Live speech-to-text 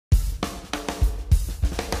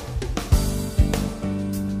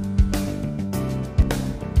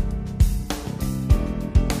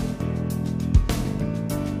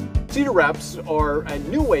Cedar wraps are a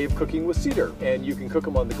new way of cooking with cedar, and you can cook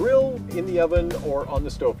them on the grill, in the oven, or on the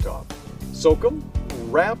stovetop. Soak them,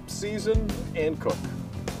 wrap, season, and cook.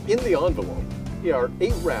 In the envelope are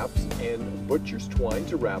 8 wraps and butcher's twine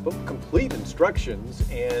to wrap them, complete instructions,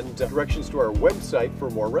 and directions to our website for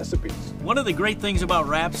more recipes. One of the great things about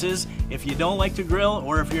wraps is if you don't like to grill,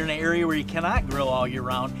 or if you're in an area where you cannot grill all year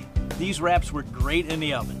round, these wraps work great in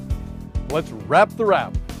the oven. Let's wrap the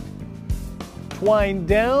wrap. Twine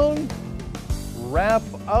down, wrap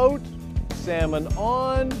out, salmon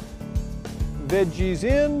on, veggies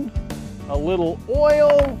in, a little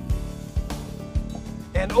oil,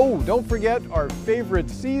 and oh, don't forget our favorite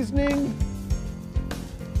seasoning.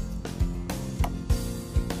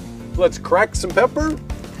 Let's crack some pepper.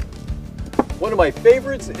 One of my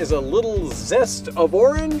favorites is a little zest of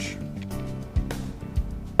orange.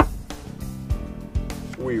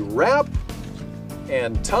 We wrap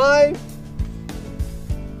and tie.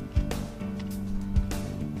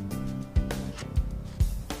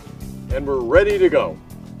 And we're ready to go.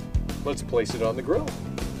 Let's place it on the grill.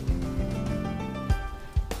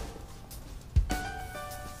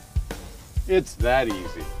 It's that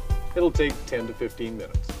easy. It'll take 10 to 15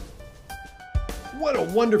 minutes. What a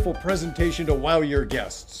wonderful presentation to wow your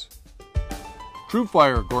guests.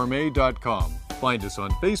 TrueFireGourmet.com. Find us on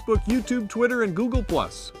Facebook, YouTube, Twitter, and Google+.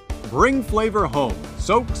 Bring flavor home.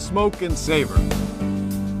 Soak, smoke, and savor.